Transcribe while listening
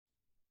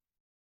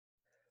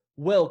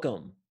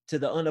Welcome to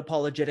the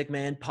Unapologetic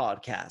Man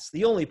podcast,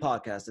 the only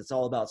podcast that's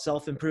all about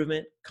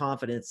self-improvement,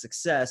 confidence,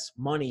 success,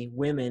 money,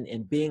 women,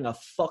 and being a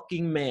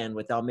fucking man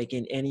without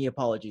making any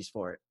apologies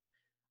for it.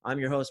 I'm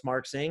your host,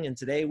 Mark Singh, and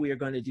today we are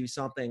going to do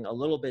something a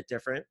little bit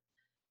different.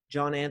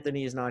 John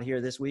Anthony is not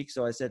here this week,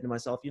 so I said to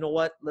myself, you know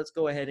what? Let's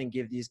go ahead and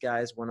give these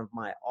guys one of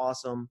my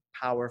awesome,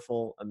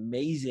 powerful,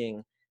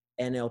 amazing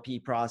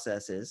NLP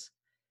processes.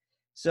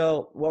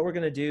 So what we're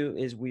going to do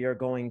is we are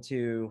going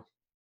to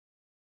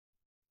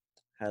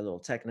had a little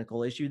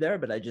technical issue there,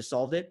 but I just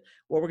solved it.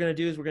 What we're going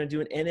to do is we're going to do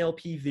an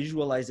NLP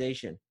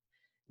visualization.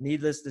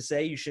 Needless to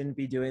say, you shouldn't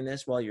be doing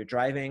this while you're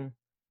driving,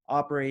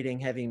 operating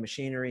heavy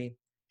machinery,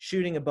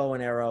 shooting a bow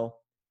and arrow,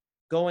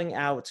 going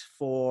out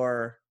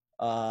for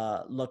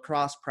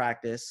lacrosse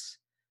practice,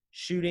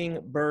 shooting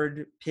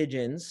bird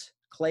pigeons,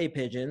 clay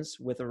pigeons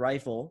with a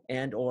rifle,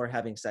 and or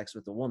having sex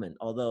with a woman.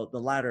 Although the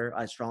latter,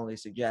 I strongly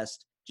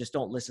suggest, just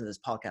don't listen to this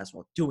podcast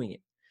while doing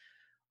it.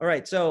 All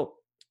right, so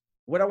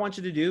what I want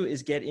you to do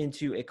is get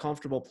into a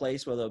comfortable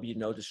place where there'll be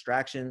no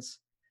distractions,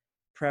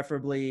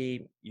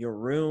 preferably your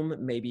room,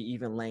 maybe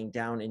even laying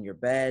down in your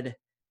bed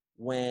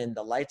when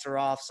the lights are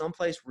off,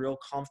 someplace real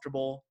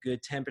comfortable,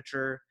 good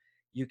temperature.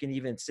 You can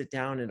even sit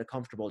down in a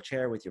comfortable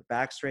chair with your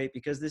back straight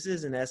because this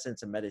is in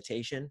essence a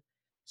meditation.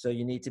 So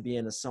you need to be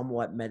in a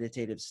somewhat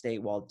meditative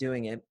state while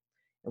doing it.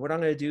 And what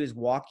I'm going to do is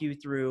walk you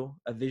through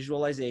a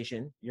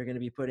visualization. You're going to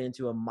be put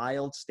into a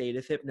mild state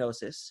of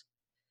hypnosis.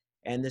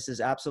 And this is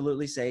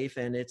absolutely safe,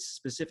 and it's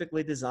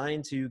specifically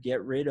designed to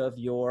get rid of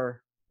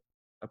your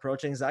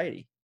approach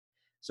anxiety.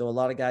 So a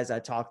lot of guys I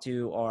talk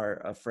to are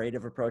afraid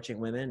of approaching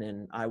women,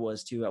 and I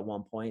was too at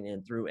one point.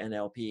 And through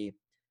NLP,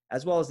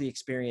 as well as the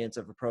experience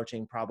of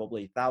approaching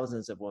probably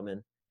thousands of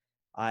women,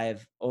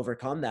 I've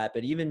overcome that.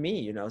 But even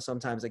me,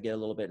 sometimes I get a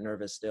little bit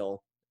nervous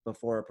still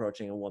before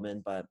approaching a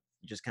woman, but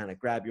you just kind of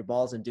grab your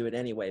balls and do it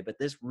anyway. But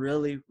this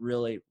really,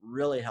 really,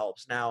 really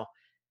helps. Now,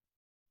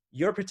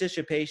 your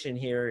participation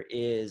here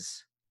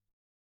is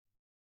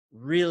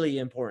really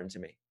important to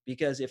me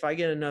because if I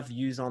get enough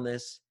views on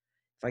this,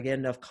 if I get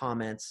enough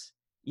comments,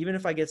 even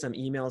if I get some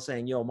emails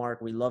saying, yo, Mark,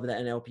 we love the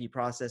NLP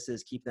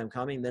processes, keep them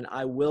coming, then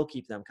I will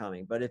keep them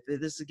coming. But if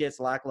this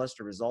gets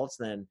lackluster results,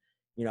 then,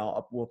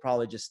 we'll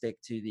probably just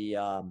stick to the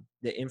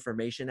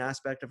information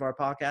aspect of our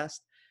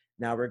podcast.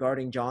 Now,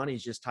 regarding John,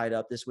 he's just tied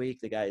up this week.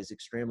 The guy is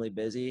extremely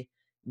busy.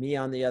 Me,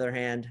 on the other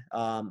hand,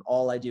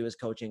 all I do is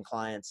coaching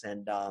clients,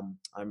 and I'm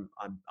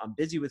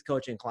busy with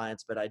coaching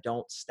clients, but I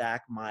don't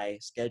stack my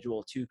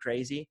schedule too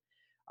crazy.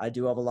 I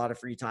do have a lot of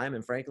free time,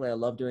 and frankly, I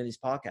love doing these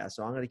podcasts,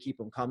 so I'm going to keep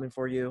them coming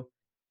for you.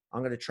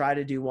 I'm going to try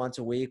to do once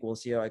a week. We'll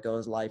see how it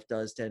goes. Life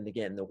does tend to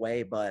get in the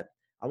way, but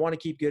I want to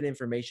keep good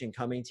information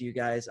coming to you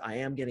guys. I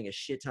am getting a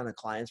shit ton of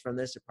clients from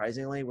this,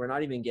 surprisingly. We're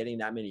not even getting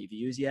that many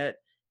views yet,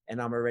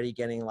 and I'm already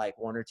getting like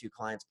 1 or 2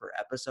 clients per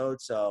episode,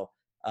 so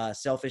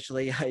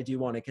selfishly, I do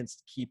want to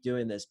keep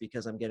doing this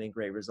because I'm getting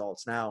great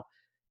results. Now,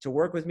 to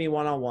work with me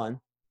one-on-one,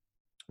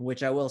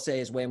 which I will say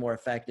is way more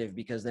effective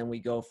because then we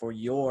go for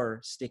your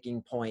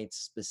sticking points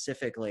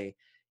specifically,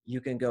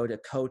 you can go to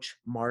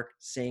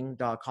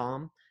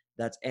coachmarksing.com.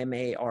 That's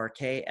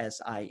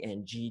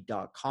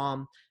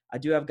marksing.com. I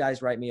do have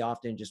guys write me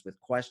often just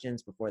with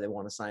questions before they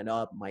want to sign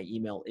up. My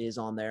email is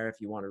on there if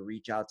you want to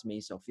reach out to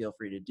me, so feel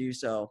free to do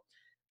so.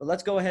 But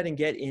let's go ahead and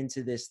get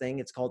into this thing.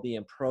 It's called the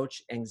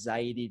Approach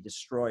Anxiety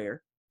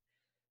Destroyer.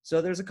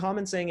 So there's a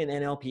common saying in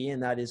NLP,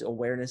 and that is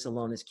awareness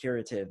alone is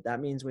curative.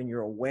 That means when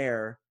you're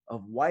aware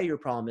of why your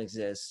problem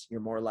exists, you're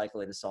more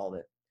likely to solve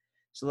it.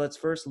 So let's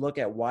first look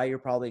at why you're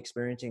probably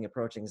experiencing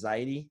approach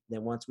anxiety.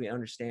 Then once we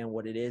understand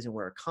what it is and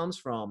where it comes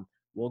from,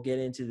 we'll get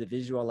into the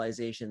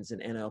visualizations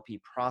and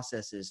NLP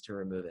processes to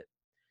remove it.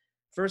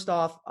 First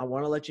off, I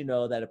want to let you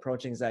know that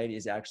approach anxiety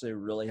is actually a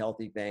really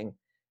healthy thing.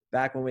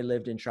 Back when we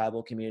lived in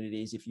tribal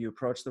communities, if you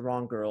approached the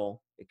wrong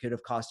girl, it could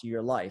have cost you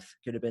your life.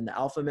 It could have been the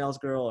alpha male's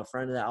girl, a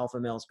friend of the alpha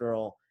male's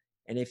girl.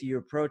 And if your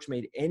approach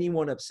made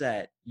anyone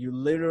upset, you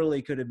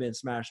literally could have been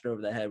smashed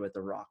over the head with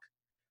a rock.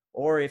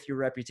 Or if your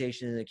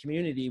reputation in the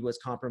community was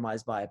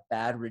compromised by a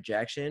bad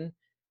rejection,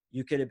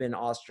 you could have been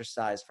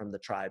ostracized from the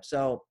tribe.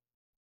 So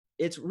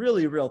it's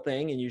really a real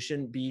thing, and you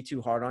shouldn't be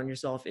too hard on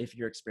yourself if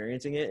you're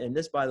experiencing it. And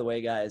this, by the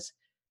way, guys,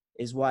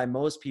 is why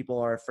most people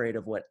are afraid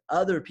of what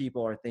other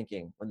people are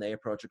thinking when they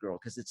approach a girl,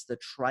 because it's the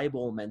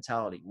tribal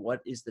mentality. What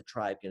is the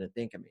tribe going to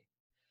think of me?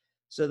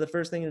 So the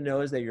first thing to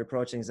know is that your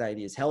approach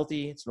anxiety is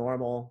healthy. It's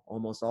normal.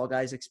 Almost all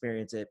guys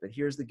experience it. But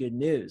here's the good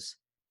news.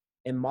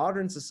 In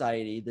modern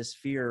society, this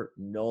fear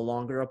no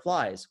longer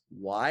applies.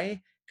 Why?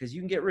 Because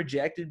you can get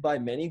rejected by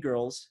many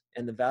girls,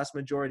 and the vast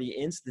majority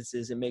of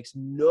instances, it makes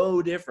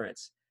no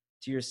difference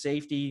to your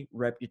safety,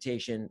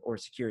 reputation, or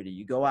security.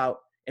 You go out,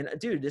 and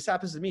dude, this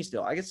happens to me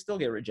still. I can still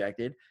get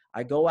rejected.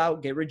 I go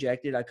out, get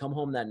rejected. I come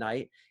home that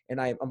night, and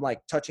I'm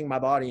like touching my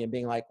body and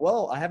being like,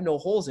 well, I have no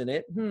holes in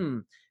it.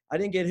 I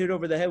didn't get hit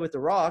over the head with a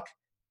rock.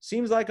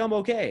 Seems like I'm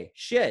okay.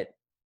 Shit.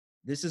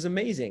 This is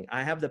amazing.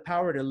 I have the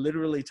power to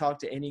literally talk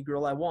to any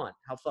girl I want.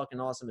 How fucking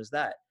awesome is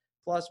that?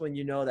 Plus, when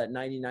you know that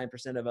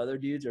 99% of other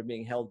dudes are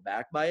being held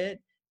back by it,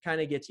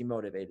 kind of gets you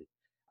motivated.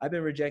 I've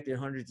been rejected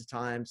hundreds of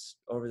times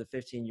over the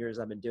 15 years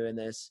I've been doing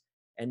this,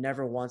 and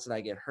never once did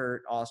I get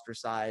hurt,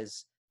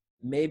 ostracized.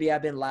 Maybe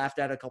I've been laughed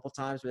at a couple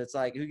times, but it's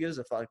like, who gives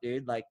a fuck,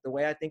 dude? Like, the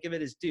way I think of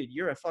it is, dude,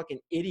 you're a fucking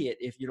idiot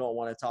if you don't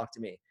want to talk to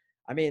me.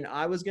 I mean,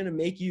 I was going to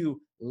make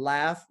you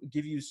laugh,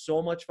 give you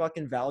so much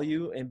fucking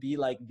value, and be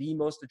like the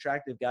most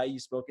attractive guy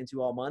you've spoken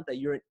to all month that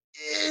you're an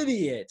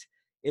idiot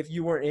if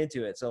you weren't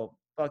into it. So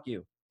fuck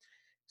you.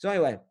 So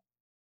anyway,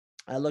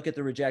 I look at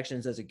the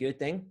rejections as a good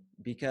thing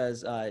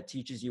because it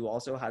teaches you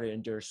also how to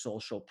endure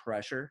social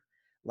pressure.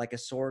 Like a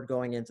sword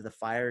going into the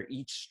fire,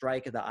 each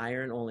strike of the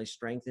iron only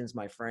strengthens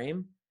my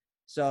frame.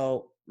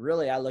 So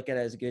really, I look at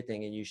it as a good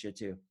thing, and you should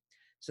too.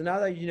 So now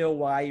that you know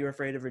why you're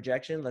afraid of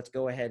rejection, let's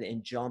go ahead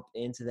and jump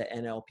into the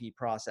NLP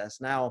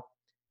process. Now,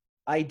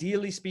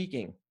 ideally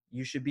speaking,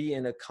 you should be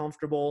in a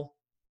comfortable,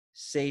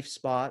 safe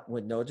spot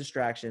with no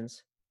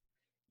distractions.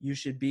 You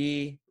should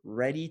be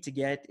ready to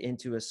get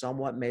into a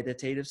somewhat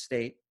meditative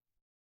state.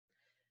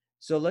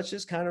 So let's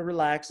just kind of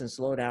relax and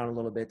slow down a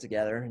little bit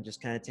together and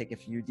just kind of take a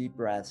few deep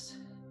breaths.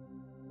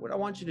 What I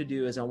want you to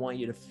do is I want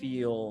you to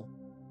feel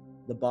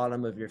the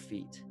bottom of your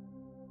feet.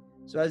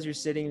 So as you're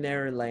sitting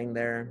there and laying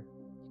there,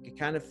 you can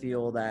kind of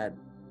feel that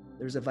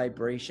there's a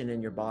vibration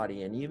in your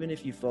body. And even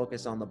if you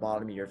focus on the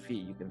bottom of your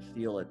feet, you can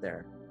feel it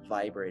there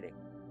vibrating.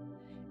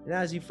 And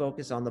as you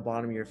focus on the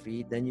bottom of your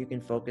feet, then you can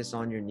focus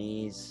on your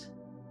knees,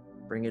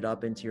 bring it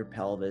up into your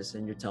pelvis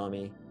and your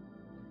tummy.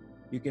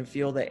 You can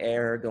feel the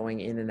air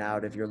going in and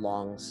out of your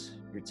lungs,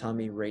 your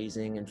tummy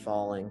raising and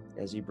falling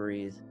as you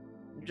breathe.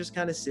 You're just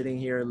kind of sitting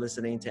here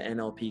listening to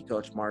NLP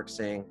Coach Mark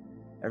saying,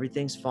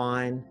 everything's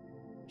fine,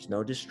 there's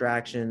no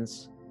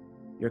distractions.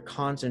 You're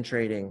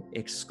concentrating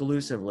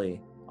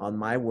exclusively on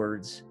my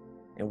words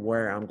and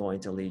where I'm going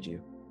to lead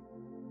you.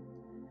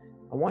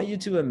 I want you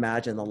to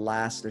imagine the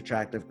last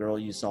attractive girl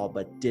you saw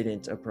but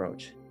didn't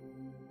approach.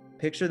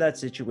 Picture that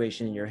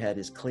situation in your head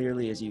as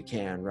clearly as you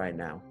can right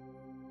now.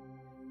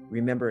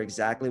 Remember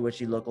exactly what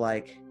she looked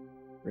like.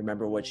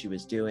 Remember what she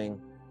was doing.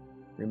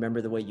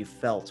 Remember the way you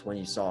felt when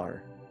you saw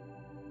her.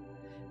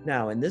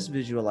 Now, in this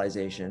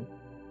visualization,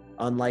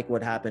 unlike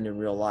what happened in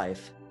real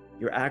life,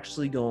 you're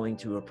actually going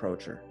to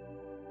approach her.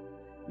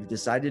 You've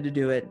decided to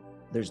do it.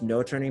 There's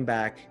no turning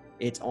back.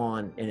 It's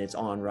on, and it's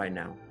on right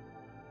now.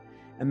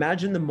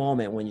 Imagine the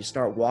moment when you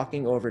start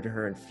walking over to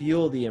her and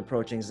feel the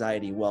approach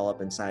anxiety well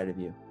up inside of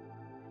you.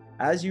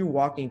 As you're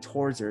walking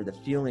towards her, the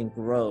feeling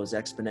grows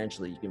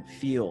exponentially. You can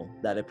feel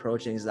that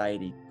approach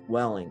anxiety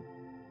welling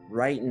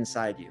right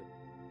inside you.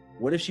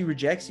 What if she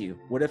rejects you?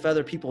 What if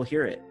other people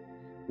hear it?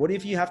 What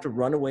if you have to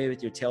run away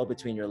with your tail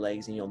between your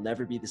legs and you'll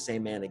never be the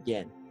same man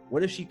again?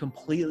 What if she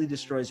completely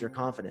destroys your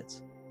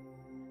confidence?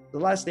 The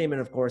last statement,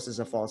 of course, is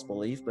a false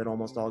belief, but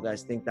almost all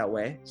guys think that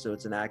way, so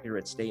it's an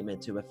accurate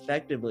statement to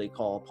effectively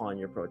call upon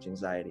your approach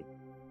anxiety.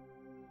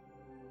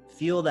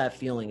 Feel that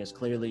feeling as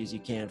clearly as you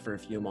can for a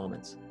few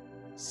moments.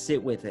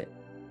 Sit with it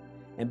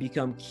and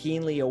become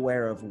keenly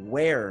aware of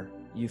where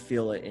you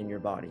feel it in your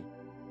body.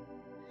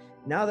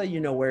 Now that you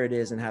know where it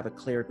is and have a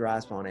clear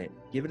grasp on it,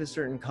 give it a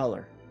certain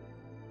color.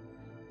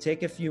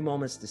 Take a few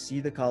moments to see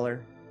the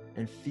color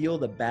and feel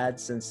the bad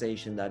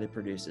sensation that it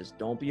produces.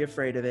 Don't be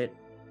afraid of it,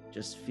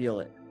 just feel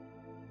it.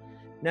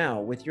 Now,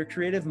 with your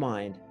creative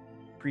mind,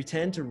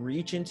 pretend to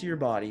reach into your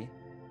body,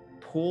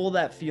 pull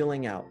that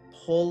feeling out,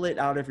 pull it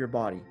out of your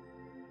body,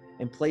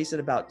 and place it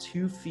about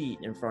 2 feet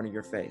in front of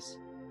your face.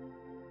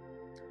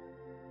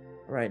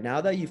 All right,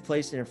 now that you've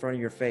placed it in front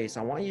of your face,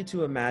 I want you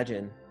to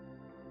imagine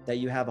that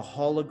you have a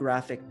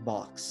holographic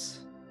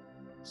box.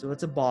 So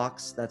it's a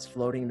box that's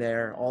floating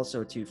there,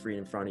 also 2 feet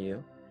in front of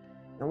you.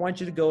 I want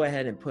you to go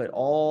ahead and put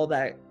all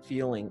that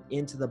feeling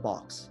into the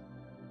box.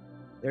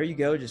 There you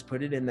go, just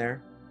put it in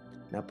there.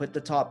 Now put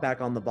the top back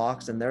on the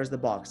box, and there's the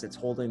box. It's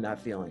holding that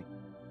feeling.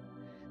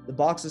 The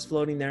box is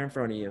floating there in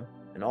front of you,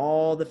 and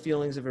all the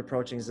feelings of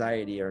approach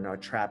anxiety are now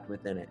trapped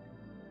within it.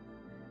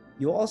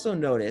 You'll also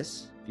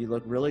notice, if you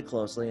look really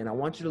closely, and I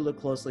want you to look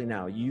closely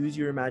now, use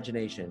your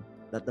imagination,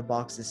 that the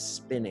box is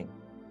spinning.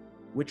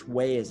 Which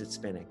way is it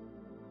spinning?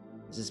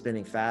 Is it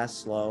spinning fast,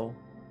 slow?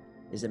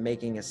 Is it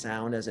making a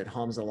sound as it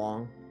hums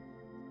along?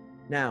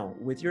 Now,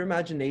 with your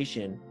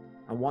imagination,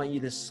 I want you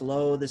to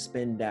slow the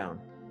spin down.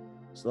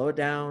 Slow it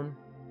down,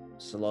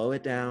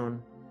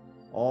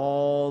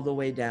 all the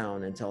way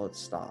down until it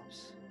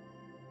stops.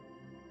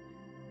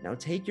 Now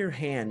take your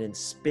hand and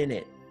spin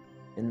it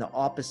in the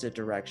opposite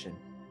direction.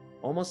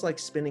 Almost like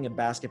spinning a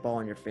basketball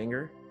on your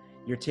finger.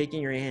 You're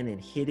taking your hand and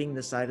hitting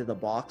the side of the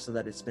box so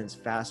that it spins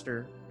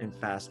faster and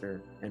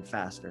faster and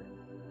faster.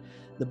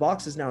 The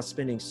box is now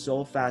spinning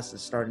so fast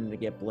it's starting to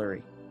get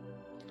blurry.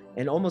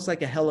 And almost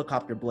like a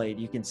helicopter blade,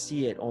 you can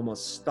see it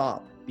almost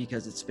stop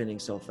because it's spinning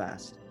so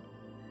fast.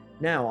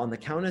 Now, on the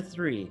count of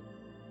 3,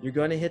 you're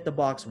going to hit the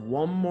box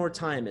one more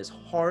time as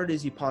hard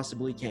as you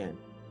possibly can.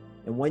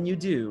 And when you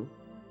do,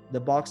 the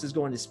box is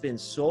going to spin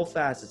so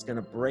fast it's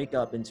going to break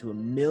up into a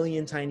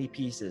million tiny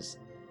pieces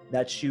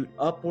that shoot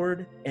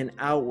upward and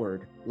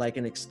outward like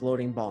an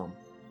exploding bomb.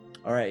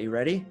 All right, you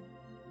ready?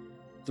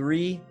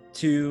 3,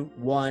 2,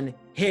 1,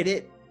 hit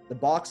it. The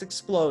box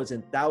explodes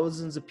and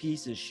thousands of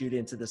pieces shoot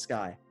into the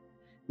sky.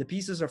 The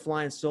pieces are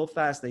flying so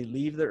fast they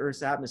leave the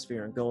Earth's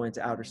atmosphere and go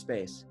into outer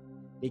space.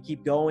 They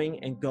keep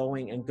going and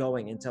going and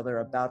going until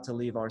they're about to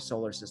leave our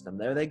solar system.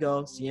 There they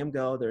go, see them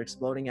go, they're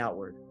exploding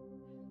outward.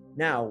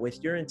 Now,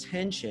 with your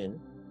intention,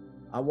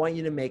 I want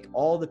you to make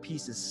all the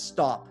pieces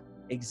stop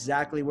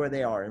exactly where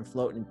they are and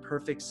float in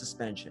perfect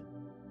suspension.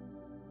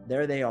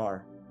 There they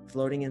are,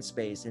 floating in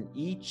space, and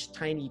each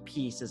tiny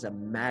piece is a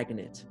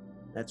magnet.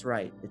 That's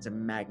right, it's a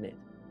magnet.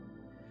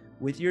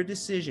 With your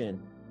decision,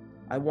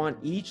 I want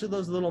each of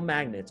those little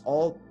magnets,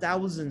 all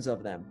thousands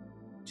of them,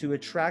 to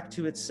attract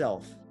to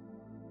itself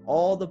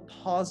all the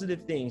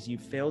positive things you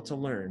failed to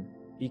learn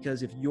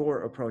because of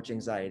your approach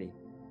anxiety.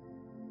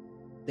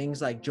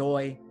 Things like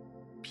joy,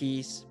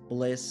 peace,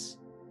 bliss,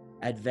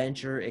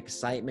 adventure,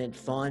 excitement,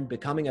 fun,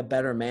 becoming a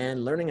better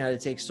man, learning how to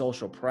take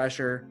social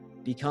pressure,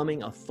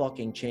 becoming a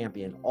fucking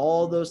champion.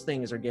 All those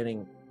things are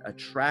getting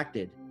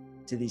attracted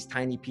to these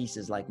tiny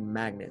pieces like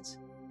magnets.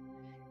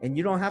 And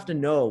you don't have to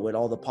know what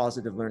all the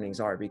positive learnings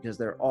are because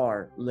there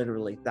are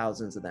literally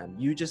thousands of them.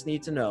 You just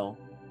need to know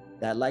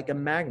that like a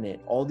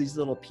magnet, all these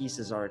little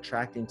pieces are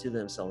attracting to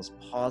themselves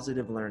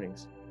positive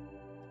learnings.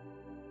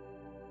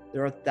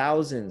 There are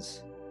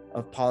thousands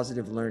of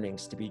positive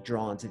learnings to be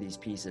drawn to these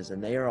pieces,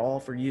 and they are all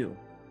for you,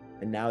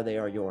 and now they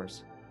are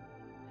yours.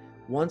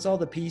 Once all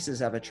the pieces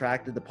have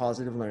attracted the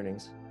positive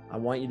learnings, I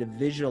want you to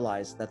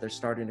visualize that they're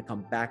starting to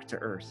come back to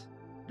Earth.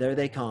 There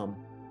they come,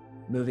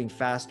 moving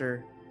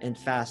faster and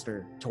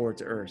faster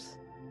towards Earth.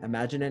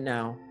 Imagine it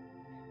now.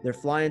 They're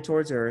flying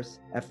towards Earth.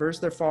 At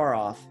first they're far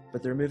off,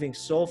 but they're moving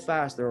so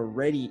fast they're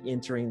already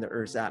entering the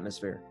Earth's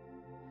atmosphere.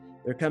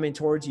 They're coming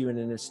towards you in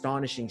an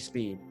astonishing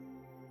speed.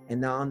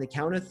 And now on the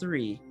count of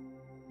 3,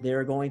 they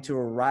are going to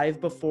arrive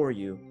before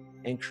you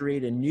and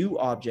create a new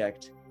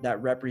object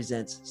that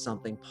represents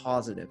something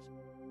positive.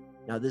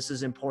 Now this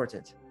is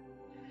important.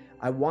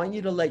 I want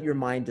you to let your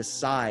mind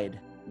decide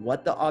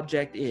what the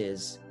object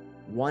is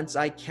once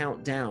I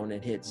count down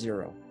and hit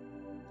 0.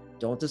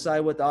 Don't decide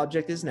what the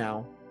object is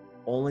now,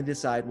 only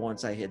decide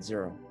once I hit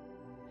 0.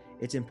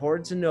 It's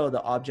important to know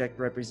the object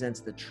represents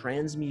the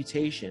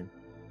transmutation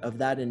of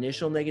that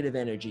initial negative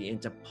energy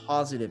into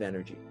positive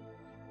energy.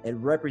 It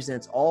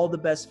represents all the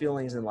best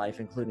feelings in life,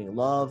 including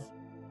love,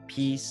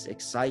 peace,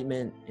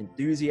 excitement,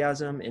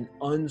 enthusiasm, and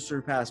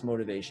unsurpassed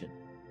motivation.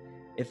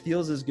 It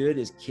feels as good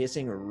as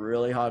kissing a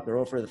really hot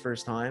girl for the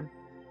first time,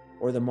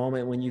 or the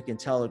moment when you can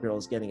tell a girl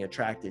is getting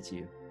attracted to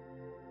you.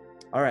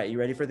 All right, you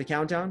ready for the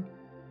countdown?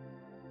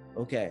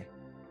 Okay,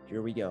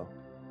 here we go.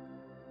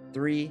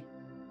 3,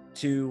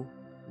 2,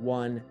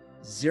 1,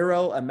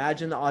 0.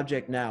 Imagine the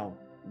object now.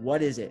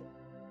 What is it?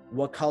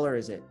 What color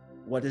is it?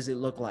 What does it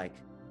look like?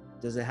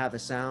 Does it have a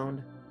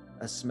sound,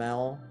 a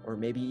smell, or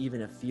maybe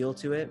even a feel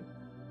to it?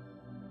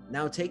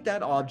 Now take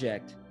that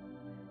object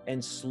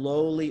and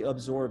slowly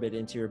absorb it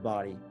into your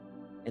body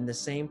in the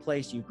same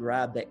place you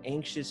grabbed the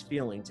anxious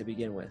feeling to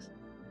begin with.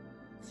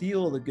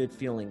 Feel the good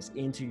feelings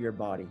into your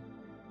body.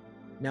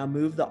 Now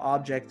move the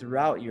object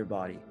throughout your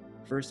body.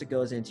 First it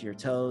goes into your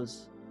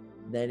toes,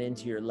 then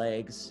into your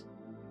legs,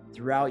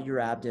 throughout your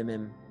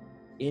abdomen,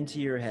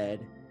 into your head,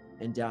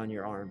 and down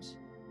your arms.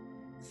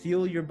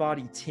 Feel your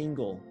body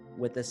tingle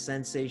with the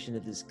sensation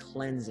of this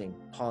cleansing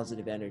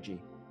positive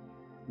energy.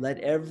 Let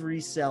every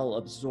cell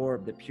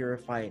absorb the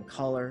purifying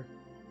color,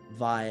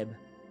 vibe,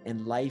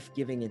 and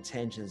life-giving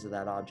intentions of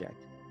that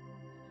object.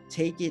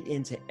 Take it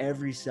into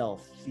every cell,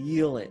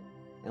 feel it,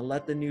 and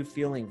let the new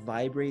feeling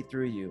vibrate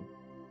through you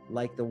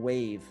like the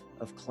wave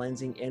of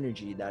cleansing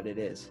energy that it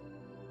is.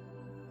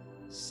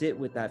 Sit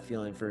with that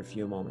feeling for a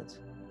few moments.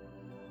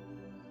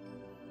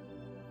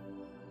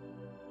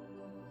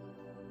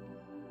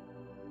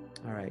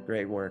 All right,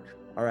 great work.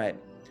 All right,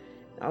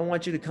 I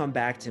want you to come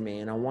back to me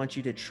and I want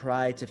you to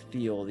try to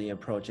feel the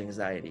approach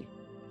anxiety.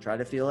 Try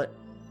to feel it.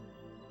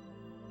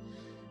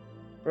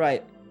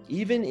 Right,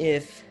 even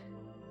if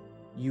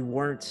you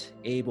weren't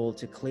able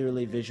to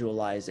clearly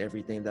visualize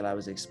everything that I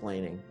was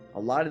explaining, a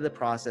lot of the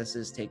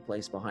processes take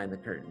place behind the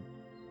curtain.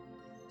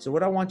 So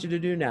what I want you to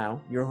do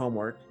now, your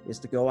homework, is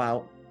to go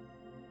out,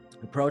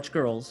 approach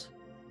girls,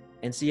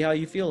 and see how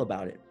you feel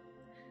about it.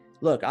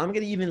 Look, I'm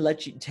going to even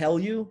tell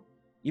you,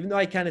 even though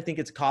I kind of think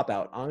it's a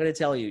cop-out, I'm going to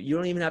tell you, you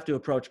don't even have to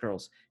approach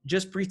girls.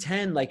 Just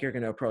pretend like you're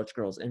going to approach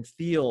girls and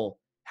feel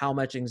how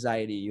much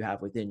anxiety you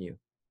have within you.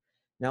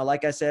 Now,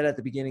 like I said at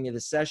the beginning of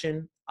the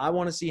session, I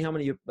want to see how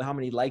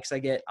many likes I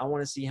get. I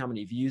want to see how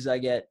many views I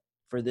get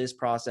for this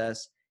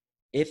process.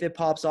 If it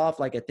pops off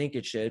like I think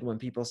it should, when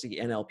people see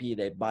NLP,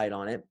 they bite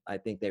on it. I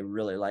think they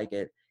really like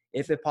it.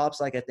 If it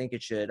pops like I think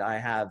it should, I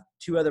have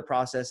 2 other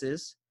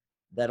processes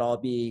that I'll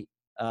be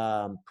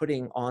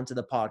putting onto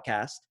the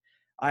podcast.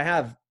 I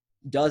have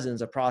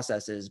dozens of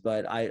processes,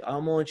 but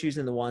I'm only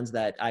choosing the ones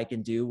that I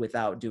can do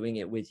without doing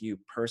it with you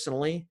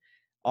personally.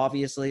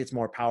 Obviously, it's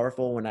more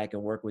powerful when I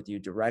can work with you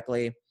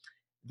directly.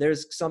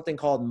 There's something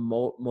called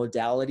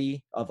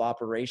modality of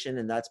operation,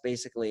 and that's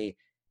basically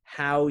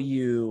how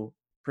you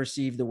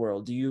perceive the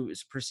world. Do you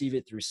perceive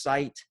it through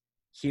sight,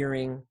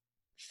 hearing,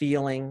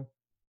 feeling,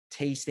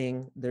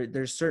 tasting.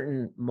 There's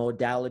certain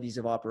modalities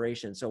of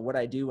operation. So what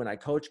I do when I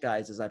coach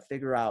guys is I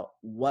figure out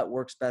what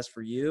works best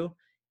for you,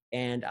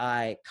 and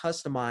I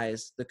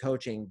customize the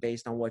coaching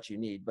based on what you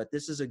need. But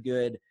this is a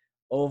good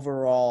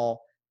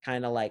overall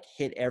kind of like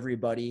hit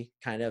everybody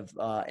kind of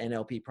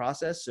NLP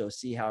process. So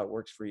see how it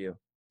works for you.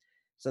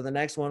 So the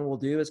next one we'll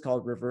do is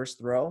called reverse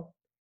throw.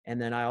 And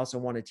then I also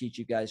want to teach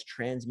you guys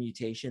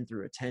transmutation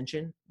through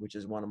attention, which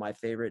is one of my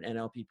favorite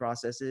NLP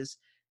processes.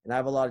 And I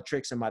have a lot of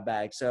tricks in my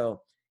bag. So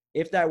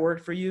if that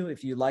worked for you,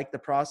 if you like the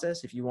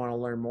process, if you want to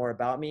learn more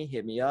about me,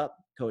 hit me up,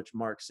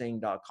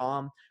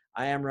 coachmarksing.com.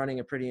 I am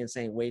running a pretty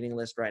insane waiting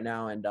list right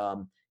now. And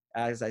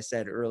as I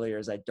said earlier,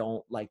 is I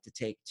don't like to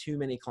take too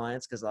many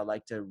clients because I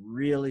like to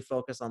really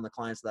focus on the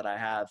clients that I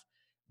have.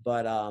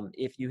 But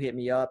if you hit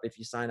me up, if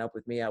you sign up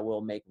with me, I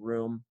will make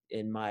room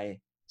in my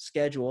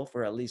schedule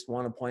for at least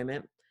one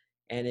appointment.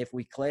 And if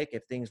we click,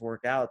 if things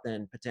work out,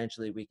 then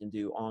potentially we can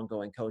do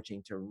ongoing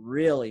coaching to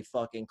really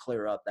fucking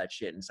clear up that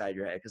shit inside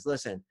your head. Because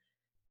listen,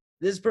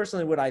 this is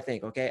personally what I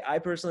think, okay? I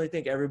personally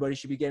think everybody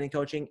should be getting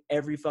coaching.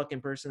 Every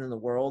fucking person in the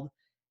world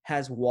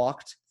has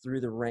walked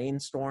through the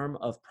rainstorm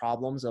of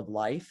problems of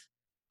life,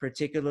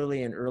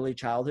 particularly in early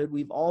childhood.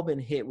 We've all been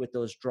hit with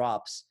those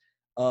drops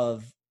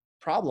of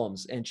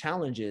problems and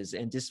challenges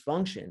and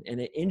dysfunction,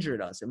 and it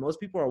injured us. And most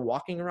people are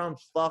walking around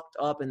fucked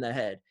up in the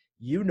head.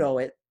 You know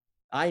it.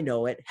 I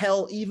know it.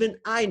 Hell, even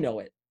I know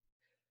it.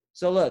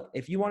 So look,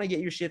 if you want to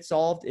get your shit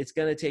solved, it's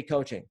going to take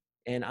coaching,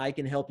 and I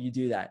can help you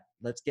do that.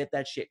 Let's get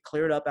that shit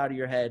cleared up out of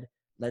your head.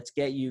 Let's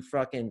get you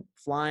fucking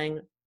flying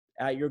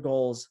at your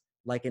goals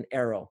like an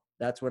arrow.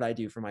 That's what I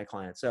do for my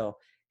clients. So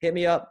hit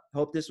me up.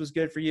 Hope this was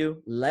good for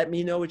you. Let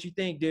me know what you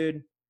think,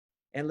 dude.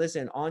 And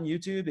listen, on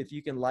YouTube, if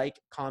you can like,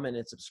 comment,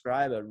 and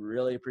subscribe, I'd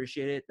really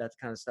appreciate it. That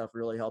kind of stuff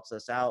really helps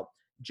us out.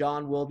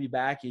 John will be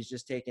back. He's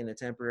just taking a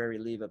temporary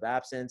leave of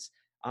absence.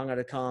 I'm going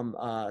to come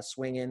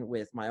swinging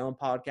with my own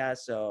podcast.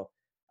 So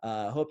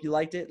hope you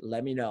liked it.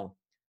 Let me know.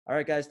 All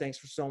right, guys, thanks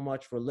so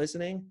much for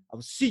listening. I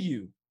will see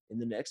you in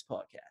the next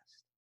podcast.